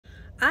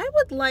I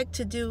would like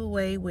to do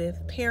away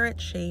with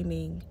parent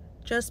shaming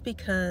just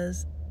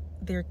because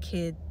their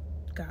kid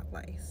got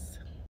lice.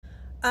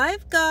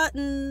 I've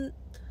gotten,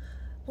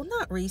 well,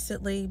 not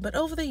recently, but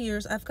over the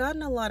years, I've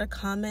gotten a lot of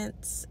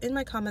comments in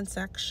my comment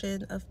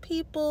section of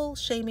people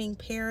shaming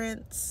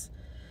parents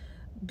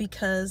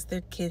because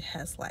their kid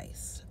has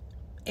lice.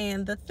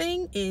 And the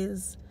thing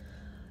is,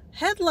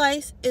 head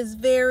lice is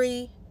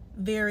very,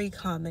 very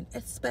common,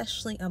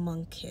 especially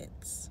among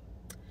kids.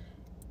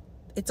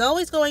 It's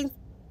always going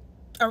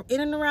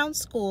in and around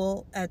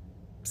school at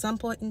some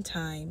point in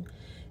time,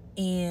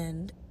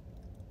 and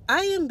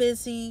I am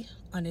busy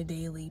on a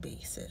daily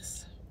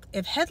basis.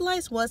 If head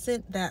lice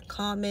wasn't that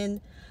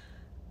common,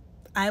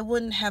 I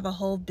wouldn't have a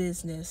whole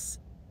business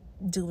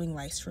doing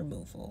lice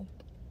removal.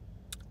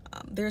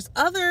 There's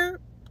other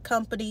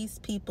companies,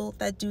 people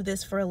that do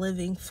this for a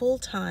living full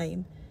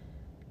time,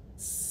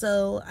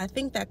 so I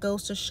think that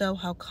goes to show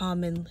how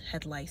common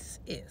head lice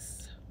is.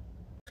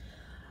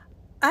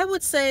 I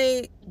would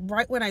say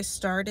right when I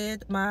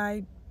started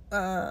my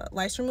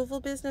lice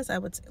removal business, I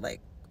would say like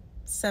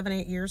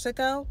 7-8 years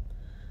ago,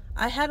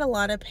 I had a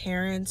lot of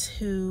parents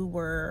who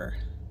were,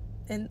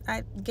 and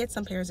I get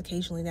some parents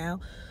occasionally now,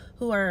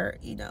 who are,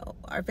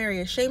 are very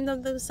ashamed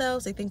of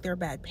themselves. They think they're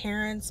bad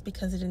parents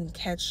because they didn't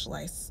catch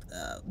lice,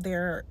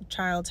 their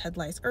child's head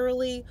lice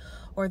early,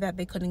 or that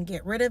they couldn't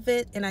get rid of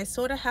it. And I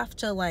sort of have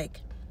to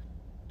like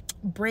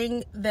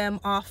bring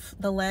them off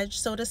the ledge,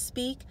 so to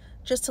speak,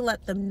 just to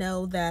let them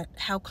know that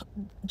head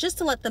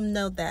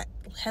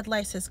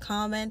lice is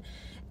common,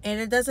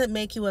 and it doesn't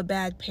make you a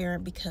bad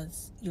parent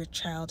because your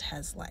child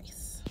has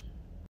lice.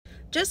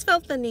 Just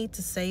felt the need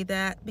to say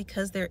that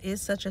because there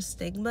is such a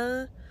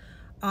stigma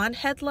on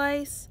head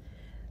lice,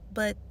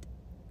 but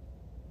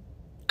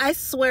I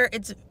swear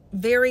it's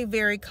very,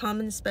 very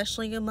common,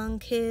 especially among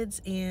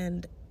kids.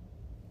 And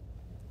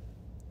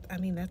I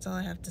mean, that's all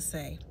I have to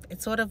say.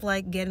 It's sort of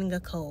like getting a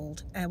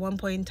cold. At one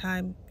point in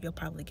time, you'll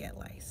probably get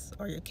lice,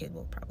 or your kid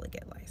will probably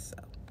get lice.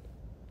 So